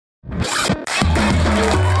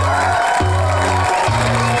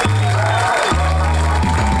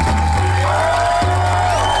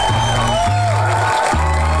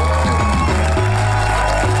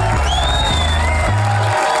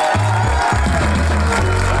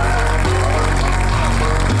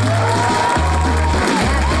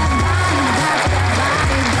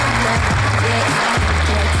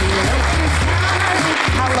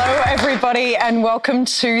and welcome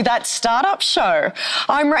to That Startup Show.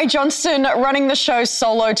 I'm Ray Johnston, running the show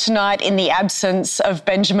solo tonight in the absence of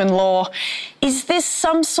Benjamin Law. Is this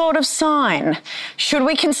some sort of sign? Should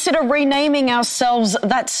we consider renaming ourselves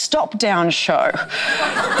That Stop Down Show?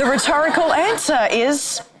 The rhetorical answer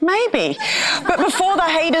is maybe. But before the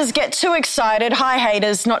haters get too excited, hi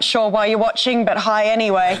haters, not sure why you're watching, but hi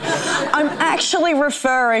anyway, I'm actually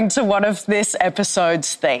referring to one of this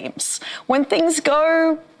episode's themes. When things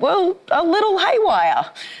go, well, a little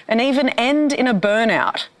haywire and even end in a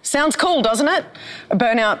burnout. Sounds cool, doesn't it? A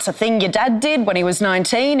burnout's a thing your dad did when he was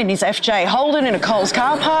 19 in his FJ Holden in a Coles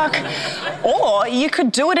car park. Or you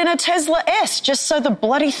could do it in a Tesla S just so the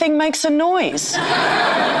bloody thing makes a noise.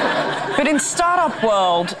 But in startup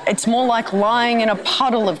world, it's more like lying in a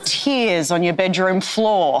puddle of tears on your bedroom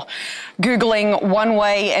floor, Googling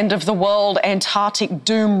one-way end of the world Antarctic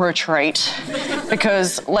doom retreat.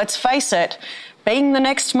 Because, let's face it, being the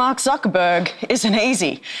next Mark Zuckerberg isn't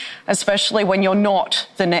easy, especially when you're not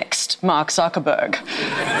the next Mark Zuckerberg.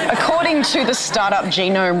 According to the Startup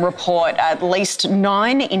Genome Report, at least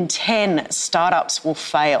 9 in 10 startups will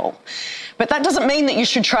fail. But that doesn't mean that you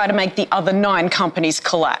should try to make the other 9 companies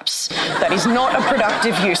collapse. That is not a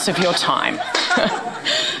productive use of your time.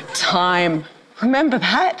 Time. Remember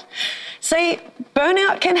that? See,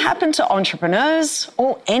 burnout can happen to entrepreneurs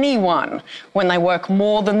or anyone when they work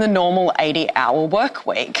more than the normal 80-hour work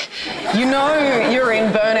week. You know you're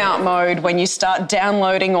in burnout mode when you start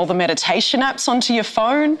downloading all the meditation apps onto your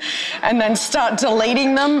phone and then start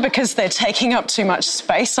deleting them because they're taking up too much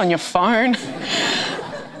space on your phone.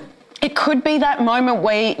 It could be that moment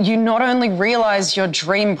where you not only realise your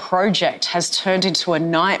dream project has turned into a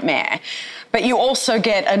nightmare, but you also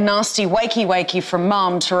get a nasty wakey from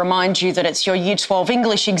mum to remind you that it's your Year 12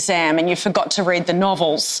 English exam and you forgot to read the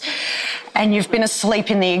novels. And you've been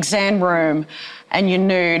asleep in the exam room and you're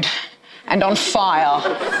nude and on fire.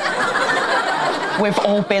 We've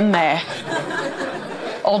all been there.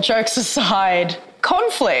 All jokes aside,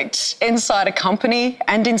 conflict inside a company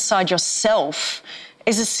and inside yourself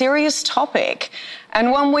is a serious topic and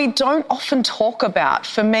one we don't often talk about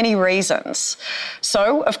for many reasons.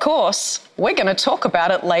 So, of course, we're going to talk about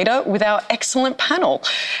it later with our excellent panel.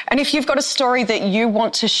 And if you've got a story that you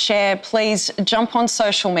want to share, please jump on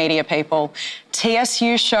social media, people.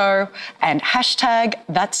 TSU Show and hashtag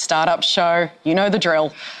That Startup Show. You know the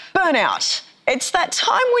drill. Burnout. It's that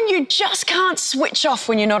time when you just can't switch off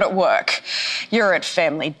when you're not at work. You're at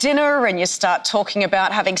family dinner and you start talking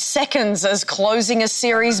about having seconds as closing a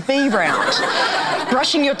Series B round.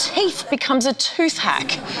 Brushing your teeth becomes a tooth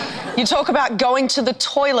hack. You talk about going to the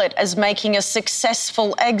toilet as making a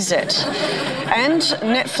successful exit. And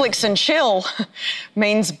Netflix and chill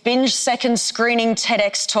means binge second screening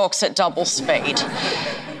TEDx talks at double speed.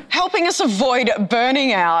 Helping us avoid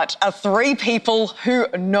burning out are 3 people who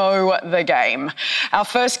know the game. Our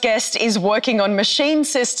first guest is working on machine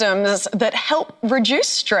systems that help reduce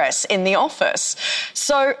stress in the office.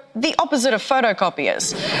 So, the opposite of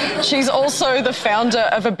photocopiers. She's also the founder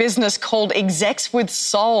of a business called Execs with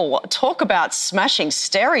Soul. Talk about smashing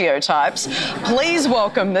stereotypes. Please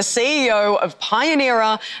welcome the CEO of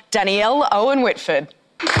Pioneera, Danielle Owen Whitford.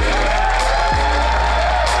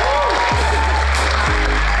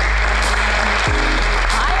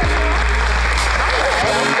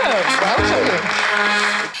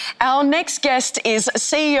 Our next guest is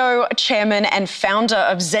CEO, chairman and founder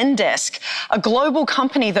of Zendesk, a global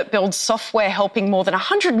company that builds software helping more than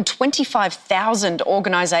 125,000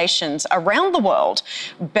 organisations around the world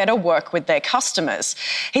better work with their customers.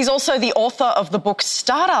 He's also the author of the book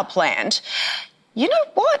Startup Land. You know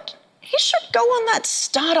what? He should go on That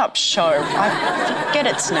Startup Show. I forget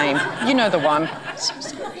its name. You know the one. So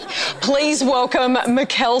sorry. Please welcome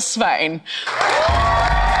Mikkel Svane.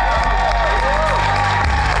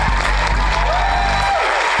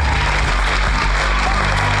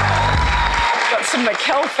 Some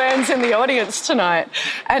Mikkel fans in the audience tonight.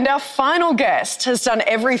 And our final guest has done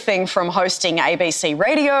everything from hosting ABC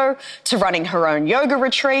Radio to running her own yoga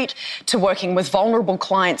retreat to working with vulnerable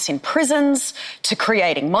clients in prisons to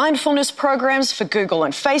creating mindfulness programs for Google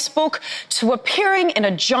and Facebook to appearing in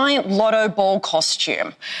a giant lotto ball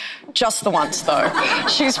costume. Just the once, though.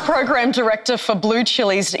 She's program director for Blue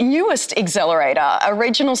Chili's newest Accelerator, a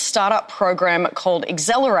regional startup program called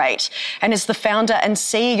Accelerate, and is the founder and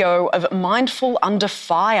CEO of Mindful Under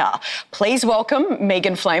Fire. Please welcome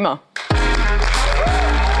Megan Flamer.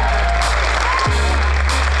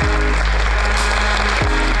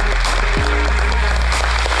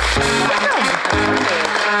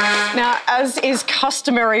 Now, as is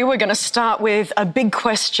customary, we're going to start with a big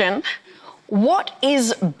question. What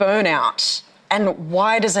is burnout and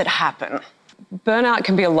why does it happen? Burnout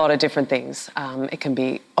can be a lot of different things. It can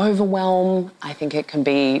be overwhelm. I think it can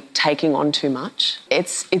be taking on too much.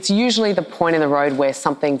 It's usually the point in the road where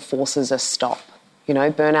something forces a stop. You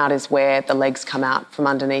know, burnout is where the legs come out from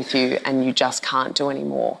underneath you and you just can't do any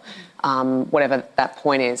more. Whatever that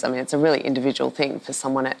point is. I mean, it's a really individual thing. For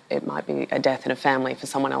someone, it might be a death in a family. For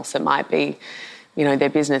someone else, it might be, you know, their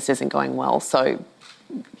business isn't going well. So,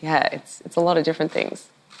 yeah, it's a lot of different things.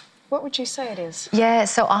 What would you say it is? Yeah,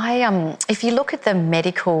 so if you look at the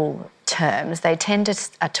medical terms, they tend to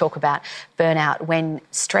talk about burnout when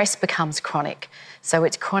stress becomes chronic. So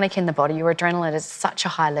it's chronic in the body. Your adrenaline is such a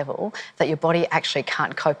high level that your body actually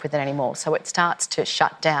can't cope with it anymore. So it starts to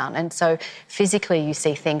shut down. And so physically you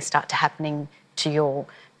see things start to happening to your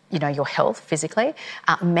health physically.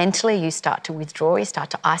 Mentally, you start to withdraw, you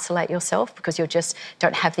start to isolate yourself because you just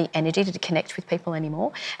don't have the energy to connect with people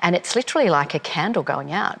anymore. And it's literally like a candle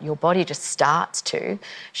going out. Your body just starts to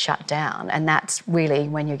shut down. And that's really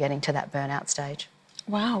when you're getting to that burnout stage.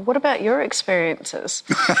 Wow. What about your experiences?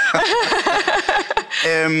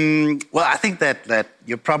 Well, I think that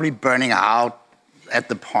you're probably burning out at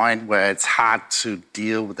the point where it's hard to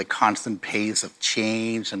deal with the constant pace of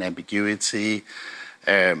change and ambiguity.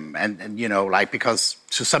 And you know, like, because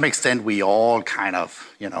to some extent we all kind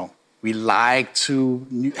of, you know, we like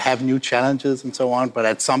to have new challenges and so on. But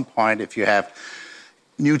at some point, if you have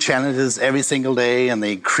new challenges every single day and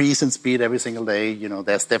they increase in speed every single day, you know,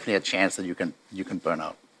 there's definitely a chance that you can burn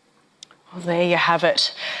out. Well, there you have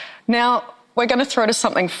it. Now, we're going to throw to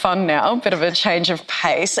something fun now, a bit of a change of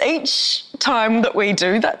pace. Each time that we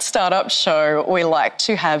do that startup show, we like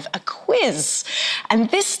to have a quiz.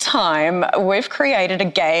 And this time, we've created a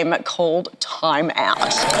game called Time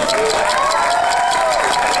Out.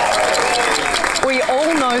 We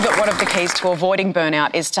all know that one of the keys to avoiding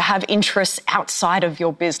burnout is to have interests outside of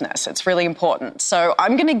your business. It's really important. So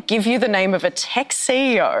I'm going to give you the name of a tech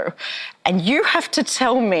CEO and you have to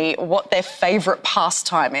tell me what their favourite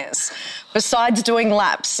pastime is, besides doing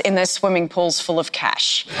laps in their swimming pools full of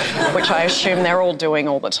cash, which I assume they're all doing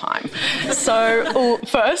all the time. So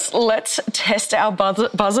first, let's test our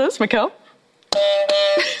buzzers. Mikkel?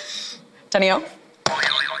 Danielle?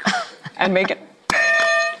 And Megan?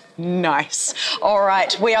 Nice. All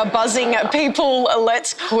right, we are buzzing people.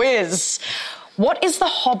 Let's quiz. What is the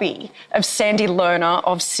hobby of Sandy Lerner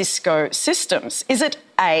of Cisco Systems? Is it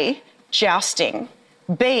A, jousting,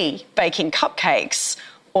 B, baking cupcakes,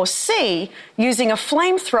 or C, using a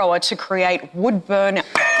flamethrower to create wood-burn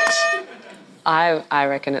art? I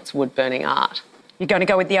reckon it's wood-burning art. You're going to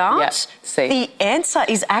go with the art? Yes, C. The answer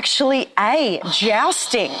is actually A,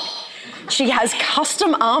 jousting. She has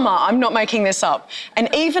custom armour, I'm not making this up, and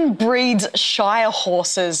even breeds Shire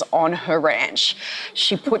horses on her ranch.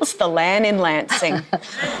 She puts the land in Lansing.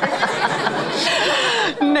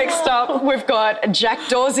 Next up, we've got Jack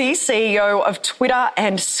Dorsey, CEO of Twitter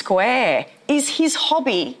and Square. Is his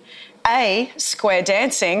hobby A, square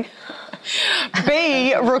dancing,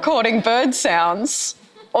 B, recording bird sounds,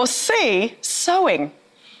 or C, sewing?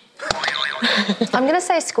 I'm going to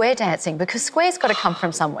say square dancing because square's got to come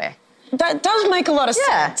from somewhere. That does make a lot of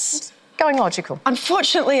sense. It's going logical.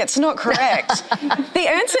 Unfortunately, it's not correct. The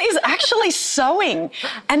answer is actually sewing.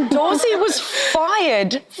 And Dorsey was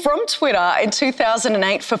fired from Twitter in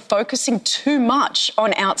 2008 for focusing too much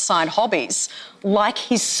on outside hobbies, like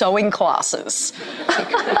his sewing classes.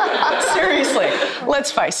 Seriously,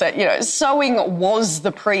 let's face it, you know, sewing was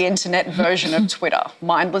the pre-internet version of Twitter,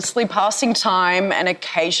 mindlessly passing time and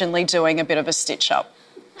occasionally doing a bit of a stitch-up.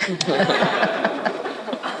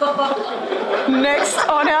 Next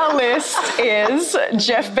on our list is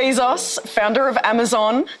Jeff Bezos, founder of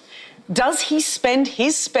Amazon. Does he spend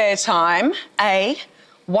his spare time A,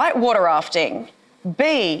 whitewater rafting,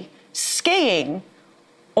 B, skiing,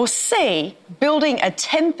 or C, building a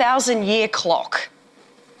 10,000-year clock?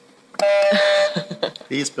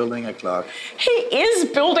 He's building a clock. He is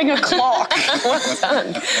building a clock. Well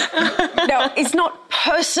done. Now, he's not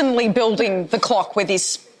personally building the clock with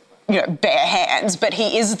his bare hands, but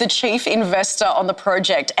he is the chief investor on the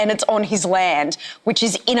project and it's on his land, which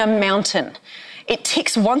is in a mountain. It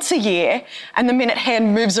ticks once a year and the minute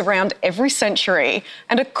hand moves around every century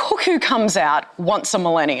and a cuckoo comes out once a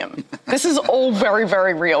millennium. This is all very,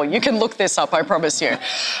 very real. You can look this up, I promise you.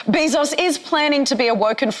 Bezos is planning to be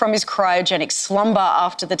awoken from his cryogenic slumber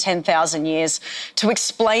after the 10,000 years to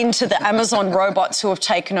explain to the Amazon robots who have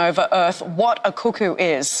taken over Earth what a cuckoo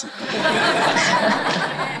is.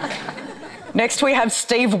 Next, we have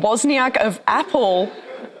Steve Wozniak of Apple.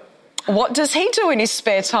 What does he do in his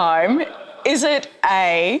spare time? Is it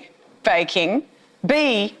A, baking,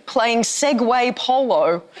 B, playing Segway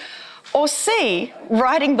polo, Or C,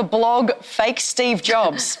 writing the blog Fake Steve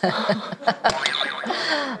Jobs?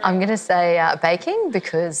 I'm going to say baking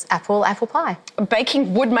because apple pie.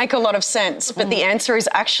 Baking would make a lot of sense, but the answer is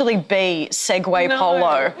actually B, Segway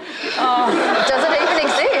Polo. Does it even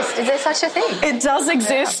exist? Is there such a thing? It does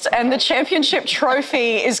exist, and the championship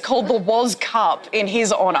trophy is called the Was Cup in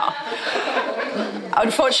his honour.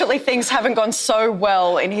 Unfortunately, things haven't gone so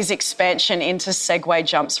well in his expansion into Segway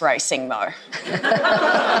jumps racing, though.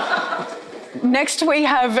 Next, we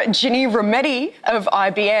have Ginny Rometty of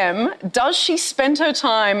IBM. Does she spend her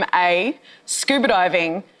time A, scuba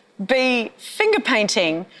diving, B, finger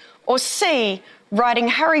painting, or C, writing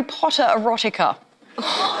Harry Potter erotica?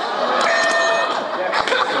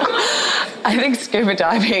 I think scuba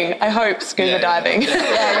diving. I hope scuba diving.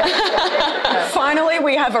 Finally,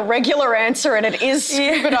 we have a regular answer, and it is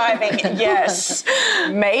scuba diving. Yes.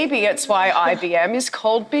 Maybe it's why IBM is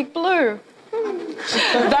called Big Blue.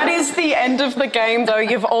 That is the end of the game, though.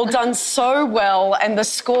 You've all done so well, and the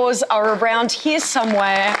scores are around here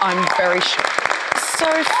somewhere, I'm very sure.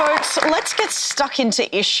 So, folks, let's get stuck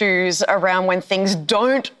into issues around when things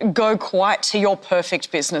don't go quite to your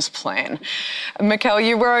perfect business plan. Mikkel,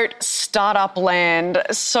 you wrote Startup Land.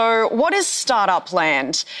 So what is Startup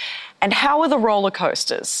Land, and how are the roller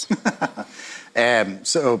coasters?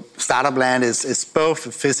 So Startup Land is both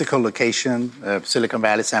a physical location, Silicon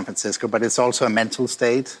Valley, San Francisco, but it's also a mental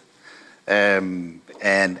state. And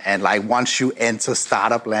like once you enter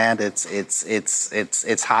Startup Land,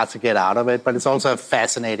 it's hard to get out of it, but it's also a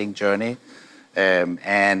fascinating journey, and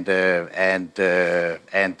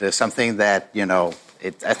something that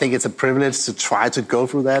I think it's a privilege to try to go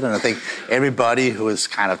through that, and I think everybody who has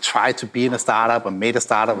kind of tried to be in a startup or made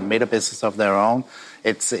a business of their own.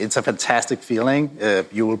 It's a fantastic feeling.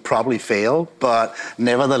 You will probably fail, but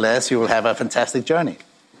nevertheless, you will have a fantastic journey.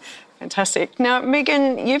 Fantastic. Now,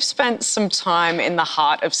 Megan, you've spent some time in the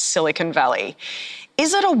heart of Silicon Valley.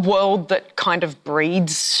 Is it a world that kind of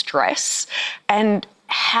breeds stress? And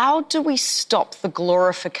how do we stop the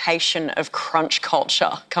glorification of crunch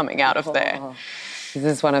culture coming out of there? This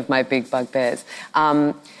is one of my big bugbears.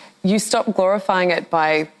 You stop glorifying it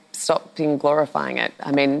by stopping glorifying it.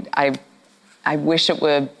 I mean, I wish it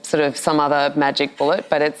were sort of some other magic bullet,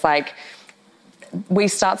 but it's like we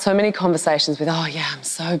start so many conversations with, oh, yeah, I'm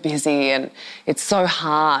so busy and it's so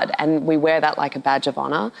hard, and we wear that like a badge of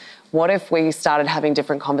honour. What if we started having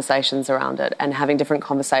different conversations around it and having different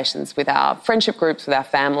conversations with our friendship groups, with our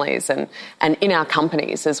families and in our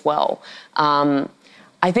companies as well? I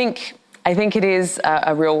think it is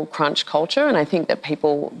a real crunch culture, and I think that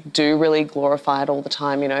people do really glorify it all the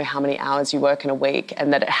time, how many hours you work in a week,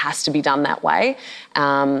 and that it has to be done that way.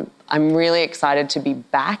 I'm really excited to be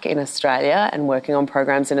back in Australia and working on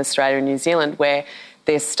programs in Australia and New Zealand where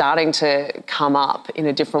they're starting to come up in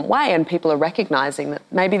a different way, and people are recognising that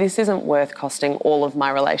maybe this isn't worth costing all of my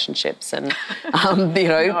relationships and,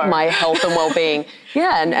 my health and well-being.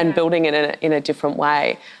 And building it in a different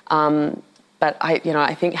way. But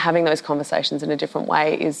I think having those conversations in a different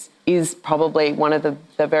way is probably one of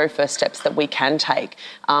the very first steps that we can take.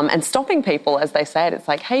 And stopping people as they say it. It's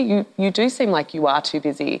like, hey, you do seem like you are too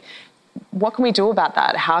busy. What can we do about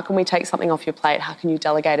that? How can we take something off your plate? How can you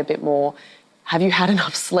delegate a bit more? Have you had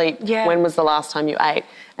enough sleep? Yeah. When was the last time you ate?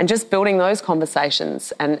 And just building those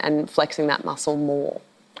conversations and flexing that muscle more.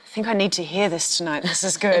 I think I need to hear this tonight. This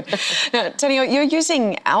is good. Now, Danielle, you're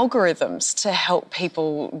using algorithms to help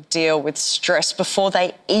people deal with stress before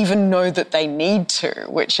they even know that they need to,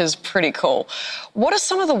 which is pretty cool. What are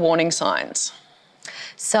some of the warning signs?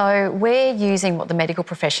 So we're using what the medical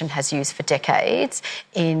profession has used for decades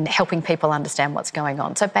in helping people understand what's going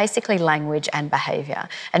on. So basically language and behaviour.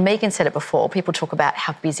 And Megan said it before, people talk about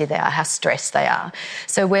how busy they are, how stressed they are.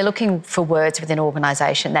 So we're looking for words within an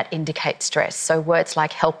organisation that indicate stress. So words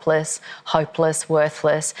like helpless, hopeless,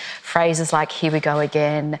 worthless, phrases like here we go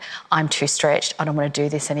again, I'm too stretched, I don't want to do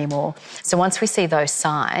this anymore. So once we see those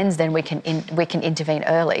signs, then we can intervene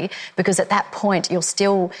early, because at that point you're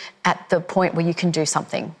still at the point where you can do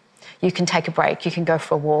something. You can take a break, you can go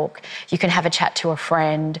for a walk, you can have a chat to a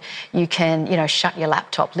friend, you can, shut your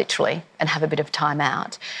laptop literally and have a bit of time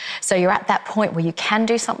out. So you're at that point where you can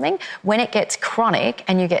do something. When it gets chronic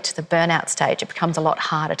and you get to the burnout stage, it becomes a lot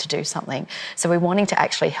harder to do something. So we're wanting to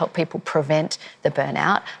actually help people prevent the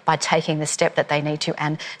burnout by taking the step that they need to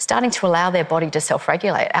and starting to allow their body to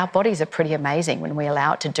self-regulate. Our bodies are pretty amazing when we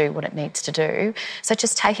allow it to do what it needs to do. So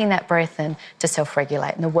just taking that breath and to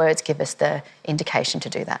self-regulate, and the words give us the indication to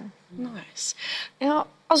do that. Nice. Now,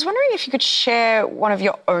 I was wondering if you could share one of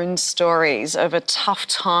your own stories of a tough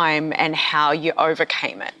time and how you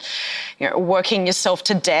overcame it. You know, working yourself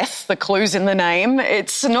to death, the clue's in the name.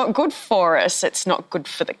 It's not good for us. It's not good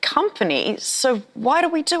for the company. So why do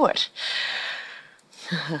we do it?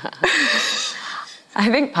 I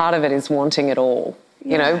think part of it is wanting it all.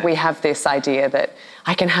 You know, we have this idea that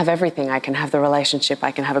I can have everything. I can have the relationship. I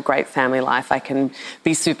can have a great family life. I can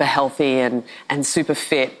be super healthy and super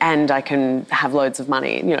fit, and I can have loads of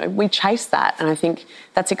money. You know, we chase that, and I think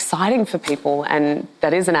that's exciting for people, and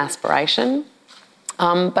that is an aspiration.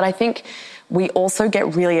 But I think we also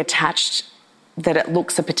get really attached that it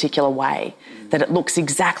looks a particular way, that it looks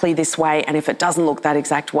exactly this way, and if it doesn't look that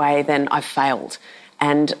exact way, then I've failed.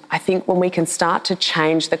 And I think when we can start to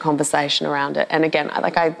change the conversation around it, and again,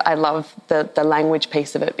 I love the language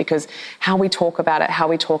piece of it, because how we talk about it, how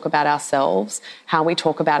we talk about ourselves, how we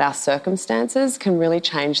talk about our circumstances can really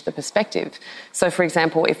change the perspective. So, for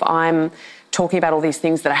example, if I'm talking about all these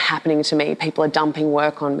things that are happening to me, people are dumping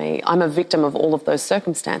work on me, I'm a victim of all of those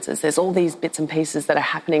circumstances. There's all these bits and pieces that are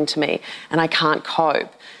happening to me and I can't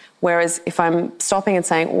cope. Whereas if I'm stopping and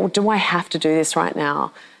saying, well, do I have to do this right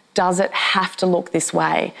now? Does it have to look this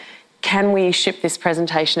way? Can we ship this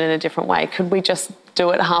presentation in a different way? Could we just do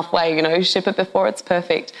it halfway, you know, ship it before it's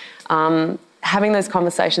perfect? Having those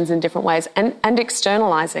conversations in different ways and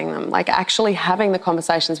externalising them, like actually having the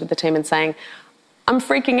conversations with the team and saying, I'm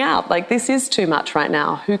freaking out, like this is too much right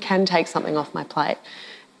now. Who can take something off my plate?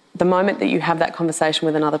 The moment that you have that conversation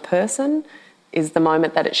with another person is the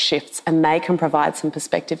moment that it shifts, and they can provide some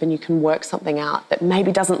perspective and you can work something out that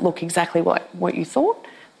maybe doesn't look exactly what you thought,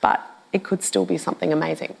 but it could still be something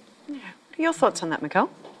amazing. Yeah. What are your thoughts on that, Mikkel?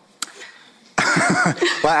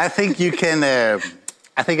 Well, I think you can,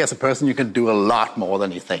 I think as a person, you can do a lot more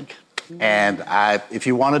than you think. And if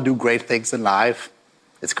you want to do great things in life,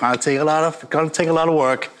 it's going to take a lot of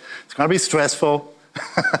work. It's going to be stressful.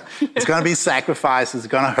 It's going to be sacrifice. It's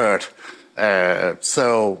going to hurt.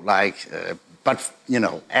 But, you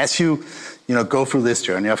know, as you go through this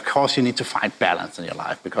journey, of course, you need to find balance in your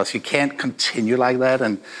life, because you can't continue like that.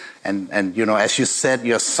 And you know, as you set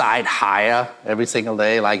your sight higher every single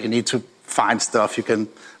day, like you need to find stuff you can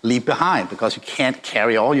leave behind, because you can't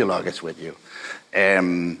carry all your luggage with you.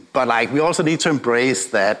 But like, we also need to embrace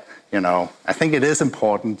that, you know, I think it is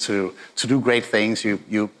important to do great things.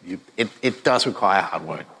 It does require hard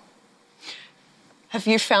work. Have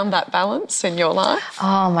you found that balance in your life?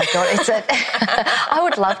 Oh my God, I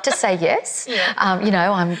would love to say yes. Yeah. You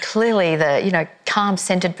know, I'm clearly the, calm,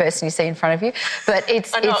 centred person you see in front of you, but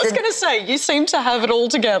it's... I was going to say, you seem to have it all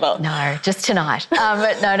together. No, just tonight.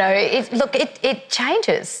 But no, it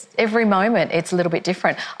changes. Every moment it's a little bit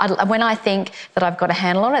different. When I think that I've got a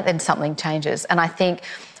handle on it, then something changes. And I think,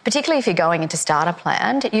 particularly if you're going into startup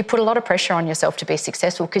land, you put a lot of pressure on yourself to be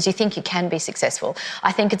successful because you think you can be successful.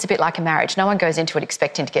 I think it's a bit like a marriage. No one goes into it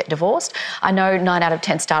expecting to get divorced. I know 9 out of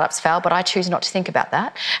 10 startups fail, but I choose not to think about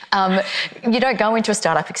that. You don't go into a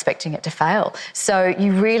startup expecting it to fail. So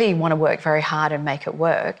you really want to work very hard and make it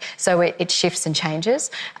work. So it shifts and changes.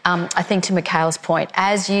 I think to Mikkel's point,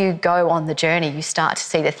 as you go on the journey, you start to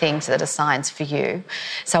see the things that are signs for you.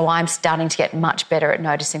 So I'm starting to get much better at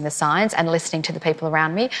noticing the signs and listening to the people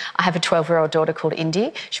around me. I have a 12-year-old daughter called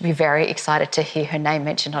Indy. She'll be very excited to hear her name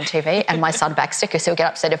mentioned on TV, and my son Baxter, because he'll get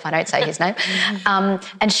upset if I don't say his name.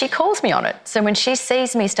 And she calls me on it. So when she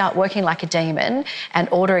sees me start working like a demon and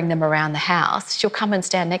ordering them around the house, she'll come and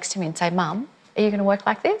stand next to me and say, Mum, are you going to work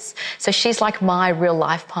like this? So she's like my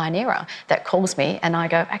real-life pioneer that calls me, and I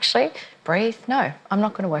go, actually, breathe. No, I'm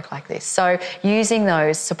not going to work like this. So using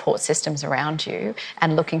those support systems around you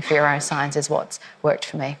and looking for your own signs is what's worked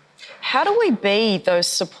for me. How do we be those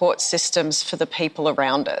support systems for the people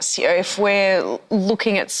around us? If we're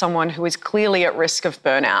looking at someone who is clearly at risk of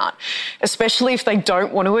burnout, especially if they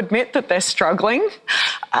don't want to admit that they're struggling,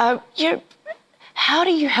 how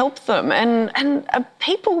do you help them? And are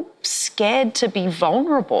people scared to be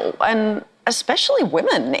vulnerable? And especially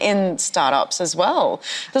women in startups as well.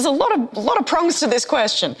 There's a lot of prongs to this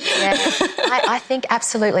question. Yeah, I think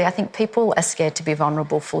absolutely. I think people are scared to be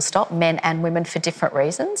vulnerable, full stop, men and women, for different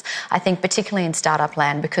reasons. I think particularly in startup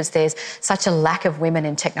land, because there's such a lack of women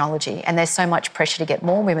in technology and there's so much pressure to get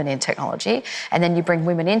more women in technology, and then you bring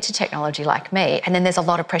women into technology like me, and then there's a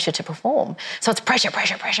lot of pressure to perform. So it's pressure.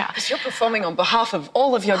 Because you're performing on behalf of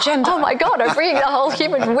all of your gender. Oh my God, I'm bringing the whole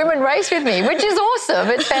women race with me, which is awesome.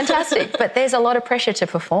 It's fantastic. But there's a lot of pressure to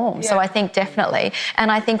perform. Yeah. So I think definitely. And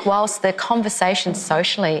I think whilst the conversation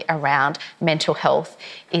socially around mental health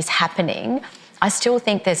is happening, I still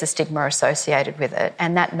think there's a stigma associated with it,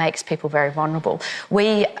 and that makes people very vulnerable.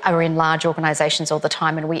 We are in large organisations all the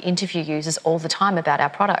time, and we interview users all the time about our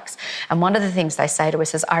products. And one of the things they say to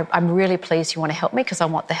us is, I'm really pleased you want to help me because I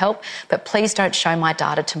want the help, but please don't show my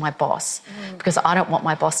data to my boss because I don't want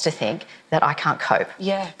my boss to think that I can't cope.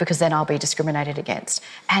 Yeah. Because then I'll be discriminated against.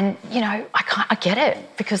 And, I get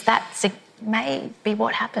it because that's may be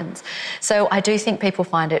what happens. So I do think people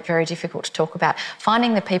find it very difficult to talk about.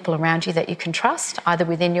 Finding the people around you that you can trust, either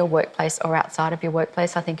within your workplace or outside of your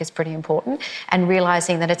workplace, I think is pretty important, and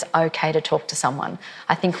realising that it's okay to talk to someone.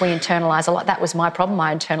 I think we internalise a lot. That was my problem.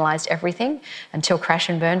 I internalised everything until crash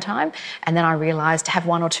and burn time, and then I realised have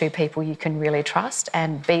one or two people you can really trust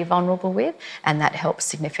and be vulnerable with, and that helps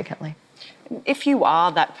significantly. If you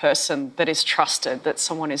are that person that is trusted, that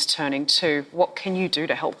someone is turning to, what can you do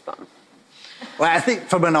to help them? Well, I think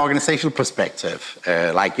from an organizational perspective,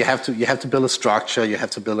 you have to build a structure, you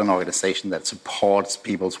have to build an organization that supports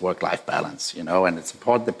people's work-life balance, and it's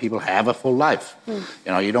important that people have a full life.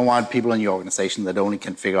 You don't want people in your organization that only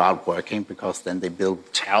can figure out working because then they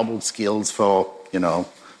build terrible skills for,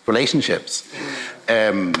 relationships.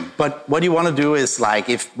 But what you want to do is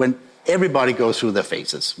when everybody goes through their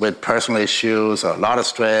phases with personal issues or a lot of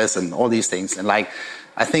stress and all these things, and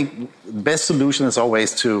I think the best solution is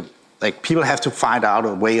always to people have to find out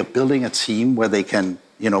a way of building a team where they can,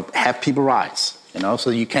 have people rise, so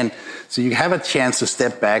you have a chance to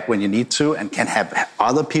step back when you need to and can have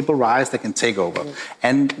other people rise that can take over.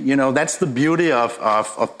 And, that's the beauty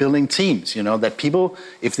of building teams, that people,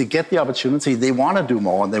 if they get the opportunity, they want to do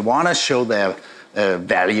more and they want to show their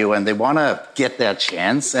value and they want to get their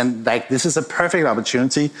chance. And this is a perfect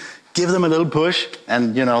opportunity. Give them a little push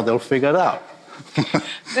and, they'll figure it out.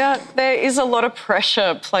 Now, there is a lot of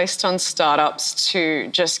pressure placed on startups to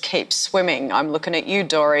just keep swimming. I'm looking at you,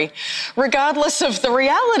 Dori, regardless of the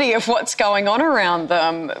reality of what's going on around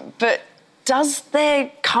them. But does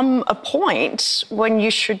there come a point when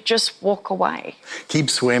you should just walk away? Keep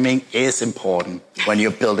swimming is important when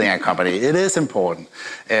you're building a company. It is important.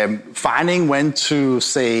 Finding when to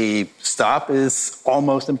say stop is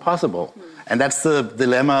almost impossible. And that's the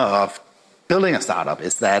dilemma of building a startup,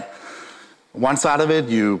 is that one side of it,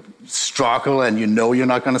 you struggle and you're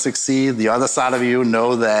not going to succeed. The other side of you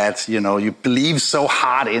know that, you believe so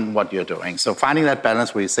hard in what you're doing. So finding that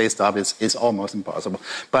balance where you say stop is almost impossible.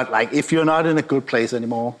 But if you're not in a good place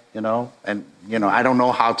anymore, and, I don't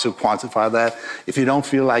know how to quantify that. If you don't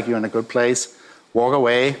feel like you're in a good place, walk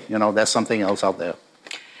away. There's something else out there.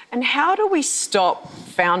 And how do we stop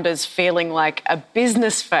founders feeling like a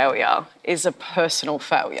business failure is a personal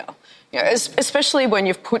failure? Especially when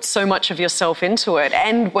you've put so much of yourself into it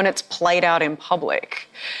and when it's played out in public.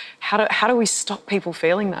 How do we stop people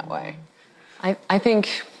feeling that way? I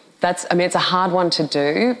think it's a hard one to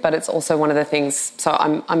do, but it's also one of the things. So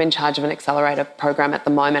I'm in charge of an accelerator program at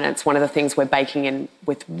the moment. It's one of the things we're baking in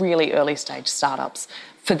with really early stage startups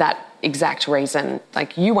for that exact reason.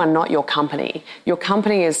 You are not your company. Your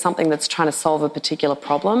company is something that's trying to solve a particular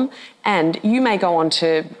problem, and you may go on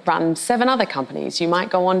to run 7 other companies. You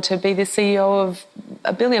might go on to be the CEO of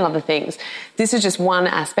a billion other things. This is just one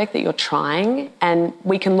aspect that you're trying, and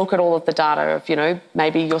we can look at all of the data of,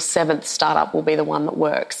 maybe your 7th startup will be the one that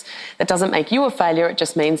works. That doesn't make you a failure. It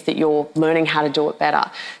just means that you're learning how to do it better.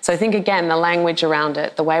 So I think, again, the language around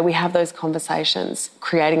it, the way we have those conversations,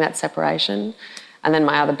 creating that separation. And then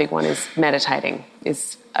my other big one is meditating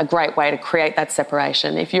is a great way to create that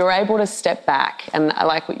separation. If you're able to step back, and I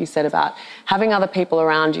like what you said about having other people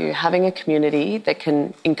around you, having a community that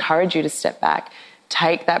can encourage you to step back,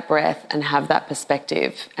 take that breath and have that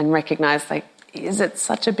perspective and recognise, is it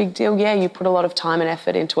such a big deal? Yeah, you put a lot of time and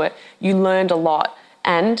effort into it. You learned a lot,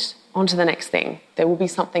 and on to the next thing. There will be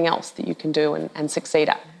something else that you can do and succeed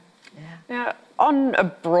at. Yeah. Now, on a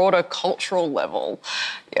broader cultural level,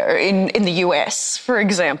 in the US, for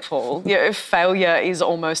example, failure is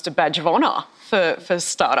almost a badge of honour for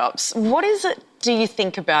startups. What is it, do you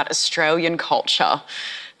think, about Australian culture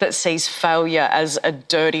that sees failure as a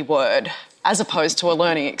dirty word as opposed to a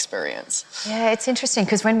learning experience? Yeah, it's interesting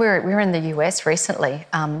because when we were in the US recently,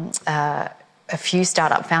 a few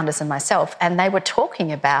startup founders and myself, and they were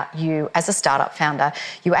talking about you as a startup founder,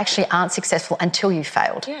 you actually aren't successful until you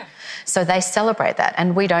failed. Yeah. So they celebrate that,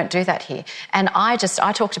 and we don't do that here. And I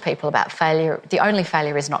talk to people about failure. The only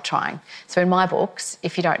failure is not trying. So in my books,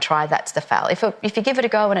 if you don't try, that's the fail. If you give it a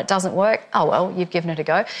go and it doesn't work, oh well, you've given it a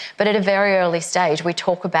go. But at a very early stage, we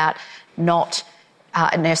talk about not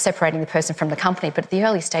separating the person from the company, but at the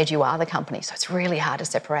early stage, you are the company. So it's really hard to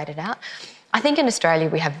separate it out. I think in Australia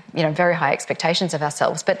we have, very high expectations of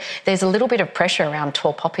ourselves, but there's a little bit of pressure around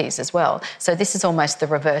tall poppies as well. So this is almost the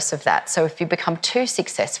reverse of that. So if you become too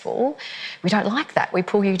successful, we don't like that. We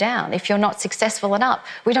pull you down. If you're not successful enough,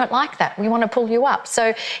 we don't like that. We want to pull you up.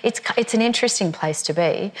 So it's an interesting place to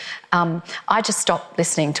be. I just stop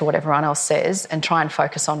listening to what everyone else says and try and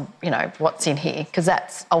focus on, what's in here, because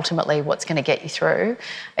that's ultimately what's going to get you through.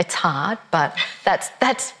 It's hard, but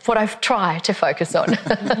that's what I try to focus on.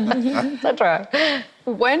 That's right.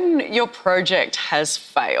 When your project has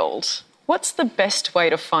failed, what's the best way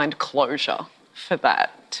to find closure for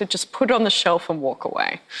that? To just put it on the shelf and walk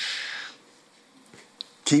away?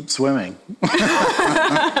 Keep swimming.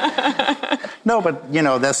 No, but,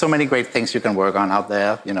 there's so many great things you can work on out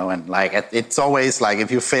there, and it's always like if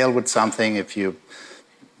you fail with something, if you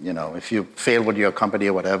fail with your company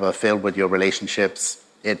or whatever, fail with your relationships,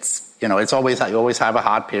 it's always, you always have a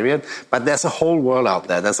hard period, but there's a whole world out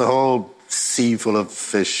there. There's a whole sea full of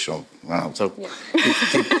fish.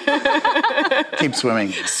 Keep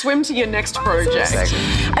swimming. Swim to your next project. Exactly.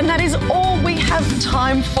 And that is all we have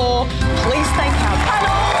time for. Please thank our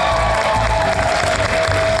panel.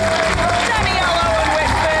 Danny Allo and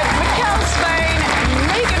Whitford, Mikkel Spain,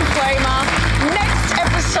 Megan Flamer. Next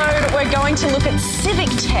episode, we're going to look at civic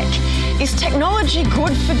tech. Is technology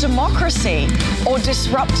good for democracy or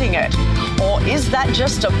disrupting it? Or is that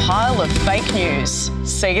just a pile of fake news?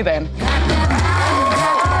 See you then.